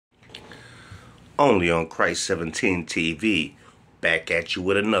only on Christ 17 TV. Back at you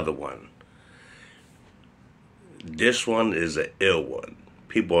with another one. This one is an ill one.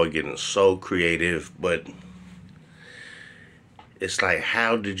 People are getting so creative, but it's like,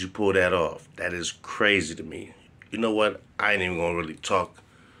 how did you pull that off? That is crazy to me. You know what? I ain't even gonna really talk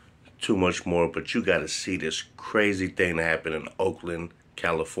too much more, but you gotta see this crazy thing that happened in Oakland,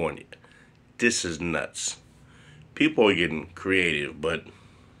 California. This is nuts. People are getting creative, but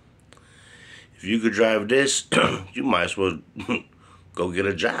if you could drive this, you might as well go get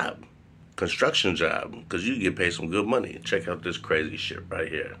a job, construction job, because you get paid some good money. Check out this crazy shit right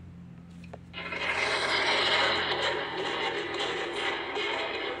here.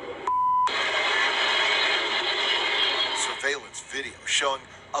 Surveillance video showing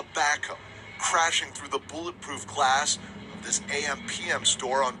a backhoe crashing through the bulletproof glass of this AM/PM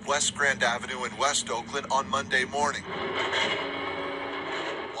store on West Grand Avenue in West Oakland on Monday morning.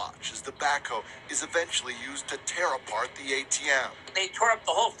 Watch as the backhoe is eventually used to tear apart the ATM. They tore up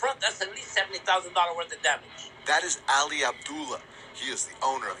the whole front. That's at least $70,000 worth of damage. That is Ali Abdullah. He is the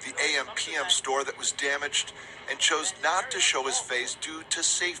owner of the AM/PM store that was damaged and chose not to show his face due to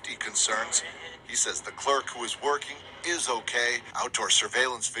safety concerns. He says the clerk who is working is okay. Outdoor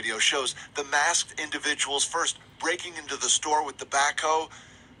surveillance video shows the masked individuals first breaking into the store with the backhoe,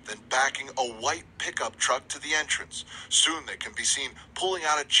 then backing a white pickup truck to the entrance. Soon they can be seen pulling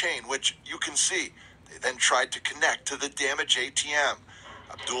out a chain, which you can see. They then tried to connect to the damaged ATM.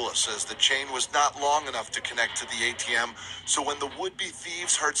 Abdullah says the chain was not long enough to connect to the ATM, so when the would-be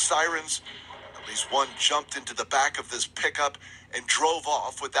thieves heard sirens, at least one jumped into the back of this pickup and drove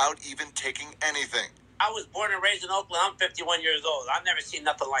off without even taking anything. I was born and raised in Oakland. I'm 51 years old. I've never seen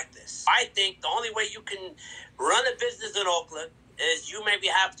nothing like this. I think the only way you can run a business in Oakland is you maybe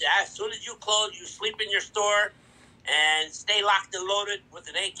have to, as soon as you close, you sleep in your store and stay locked and loaded with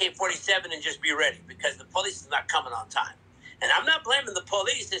an AK-47 and just be ready, because the police is not coming on time. And I'm not blaming the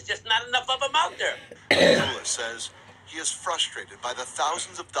police. There's just not enough of them out there. Abdullah says he is frustrated by the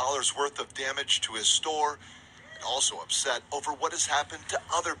thousands of dollars worth of damage to his store and also upset over what has happened to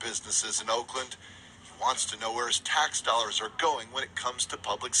other businesses in Oakland. He wants to know where his tax dollars are going when it comes to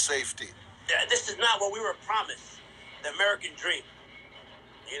public safety. This is not what we were promised, the American dream.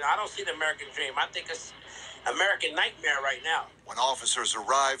 You know, I don't see the American dream. I think it's American nightmare right now. When officers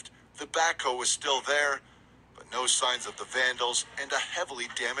arrived, the backhoe was still there, but no signs of the vandals and a heavily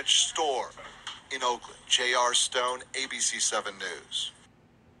damaged store. In Oakland, J.R. Stone, ABC 7 News.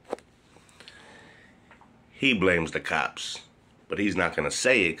 He blames the cops, but he's not going to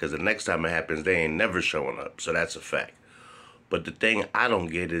say it because the next time it happens, they ain't never showing up. So that's a fact. But the thing I don't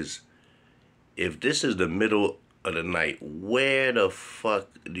get is, if this is the middle of the night, where the fuck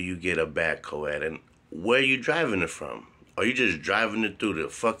do you get a backhoe at? And where are you driving it from? Are you just driving it through the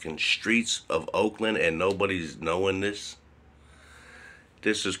fucking streets of Oakland and nobody's knowing this?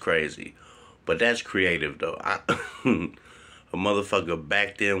 This is crazy. But that's creative, though. A motherfucker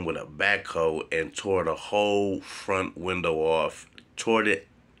backed in with a backhoe and tore the whole front window off. Tore the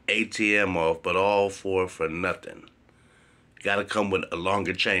ATM off, but all for nothing. Gotta come with a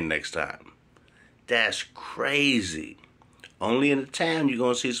longer chain next time. That's crazy. Only in the town you're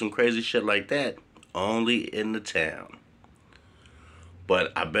gonna see some crazy shit like that. Only in the town.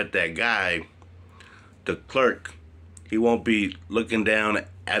 But I bet that guy, the clerk, he won't be looking down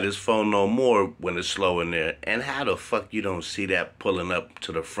at his phone no more when it's slow in there. And how the fuck you don't see that pulling up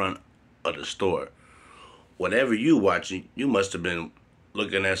to the front of the store? Whatever you watching, you must have been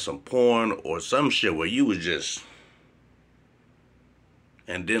looking at some porn or some shit where you was just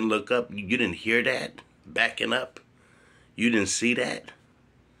and didn't look up. You didn't hear that backing up? You didn't see that?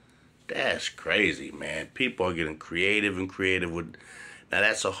 That's crazy, man. People are getting creative and creative with. Now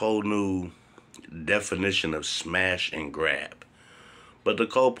that's a whole new definition of smash and grab. But the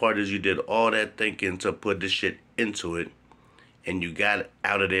cold part is you did all that thinking to put this shit into it, and you got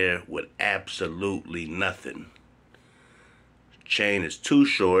out of there with absolutely nothing. Chain is too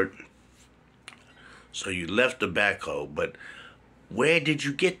short, so you left the backhoe. But where did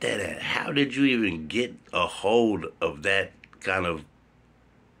you get that at? How did you even get a hold of that kind of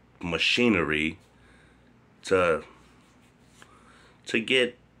machinery to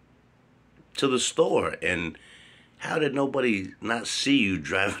get to the store? And how did nobody not see you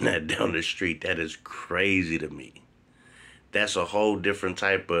driving that down the street? That is crazy to me. That's a whole different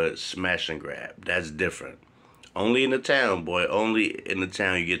type of smash and grab. That's different. Only in the town, boy. Only in the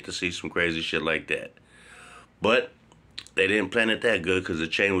town you get to see some crazy shit like that. But they didn't plan it that good because the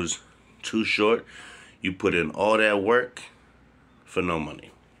chain was too short. You put in all that work for no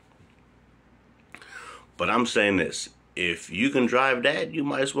money. But I'm saying this. If you can drive that, you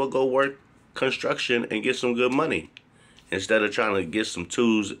might as well go work construction and get some good money. Instead of trying to get some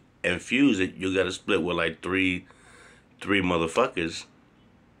tools and fuse it, you got to split with like three motherfuckers.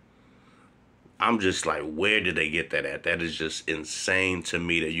 I'm just like, where did they get that at? That is just insane to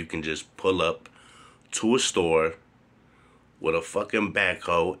me that you can just pull up to a store with a fucking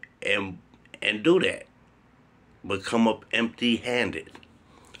backhoe and do that, but come up empty-handed.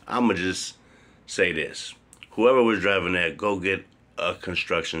 I'ma just say this: whoever was driving that, go get a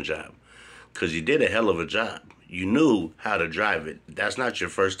construction job, cause you did a hell of a job. You knew how to drive it. That's not your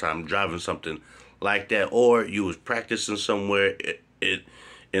first time driving something like that, or you was practicing somewhere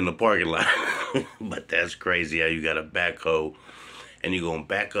in the parking lot. But that's crazy how you got a backhoe and you're gonna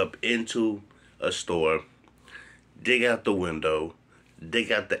back up into a store, dig out the window,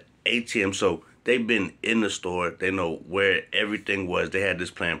 dig out the ATM. So they've been in the store, they know where everything was. They had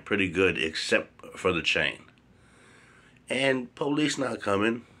this plan pretty good except for the chain. And police not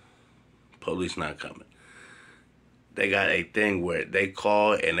coming. Police not coming. They got a thing where they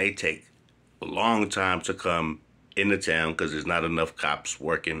call and they take a long time to come in the town because there's not enough cops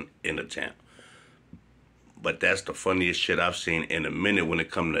working in the town. But that's the funniest shit I've seen in a minute when it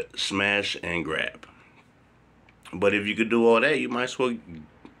comes to smash and grab. But if you could do all that, you might as well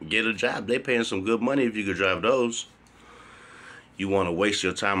get a job. They paying some good money if you could drive those. You want to waste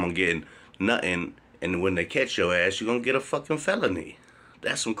your time on getting nothing, and when they catch your ass, you're going to get a fucking felony.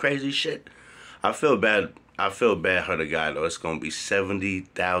 That's some crazy shit. I feel bad for the guy, though. It's going to be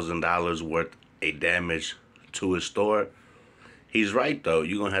 $70,000 worth of damage to his store. He's right, though.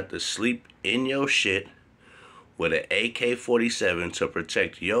 You're going to have to sleep in your shit with an AK-47 to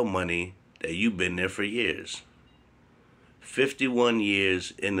protect your money that you've been there for years. 51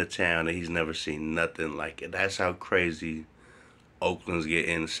 years in the town and he's never seen nothing like it. That's how crazy Oakland's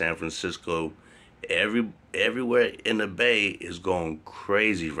getting. San Francisco, everywhere in the Bay is going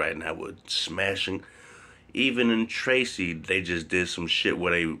crazy right now with smashing. Even in Tracy, they just did some shit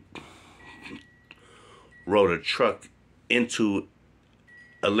where they rode a truck into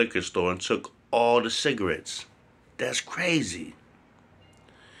a liquor store and took all the cigarettes. That's crazy.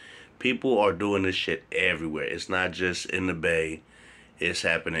 People are doing this shit everywhere. It's not just in the Bay. It's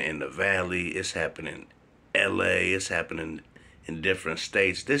happening in the Valley. It's happening in LA. It's happening in different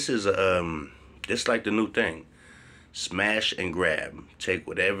states. This is this like the new thing. Smash and grab. Take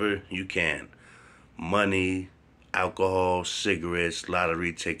whatever you can. Money, alcohol, cigarettes,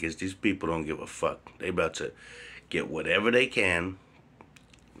 lottery tickets. These people don't give a fuck. They about to get whatever they can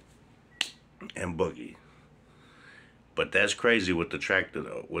and boogie. But that's crazy with the tractor,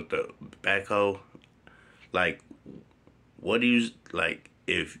 though. With the backhoe, like, what do you, like,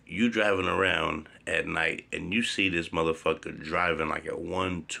 if you driving around at night and you see this motherfucker driving like at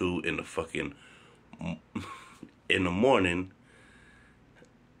 1, 2 in the fucking, in the morning,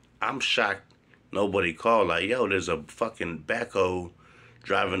 I'm shocked nobody called, like, yo, there's a fucking backhoe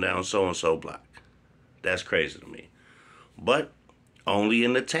driving down so-and-so block. That's crazy to me. But only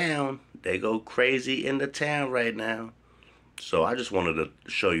in the town. They go crazy in the town right now. So I just wanted to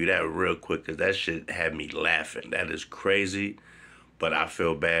show you that real quick because that shit had me laughing. That is crazy. But I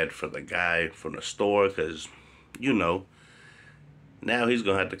feel bad for the guy from the store because, you know, now he's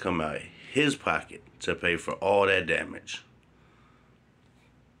going to have to come out of his pocket to pay for all that damage.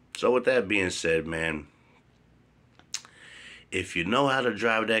 So with that being said, man, if you know how to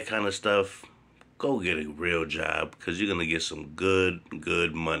drive that kind of stuff, go get a real job because you're going to get some good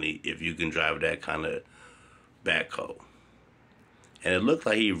money if you can drive that kind of backhoe. And it looked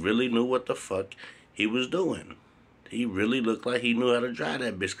like he really knew what the fuck he was doing. He really looked like he knew how to drive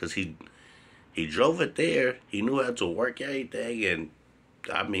that bitch because he drove it there. He knew how to work everything. And,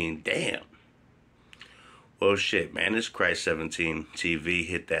 I mean, damn. Well, shit, man. It's Christ 17 TV.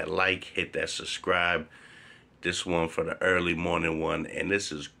 Hit that like. Hit that subscribe. This one for the early morning one. And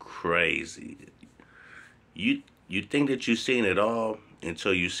this is crazy. You think that you've seen it all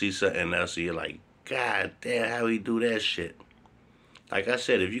until you see something else. And you're like, God damn, how he do that shit? Like I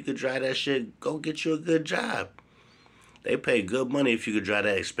said, if you could drive that shit, go get you a good job. They pay good money if you could drive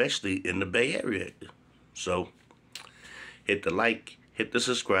that, especially in the Bay Area. So, hit the like, hit the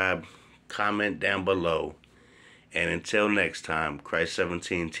subscribe, comment down below. And until next time, Christ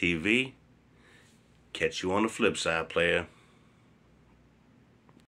 17 TV, catch you on the flip side, player.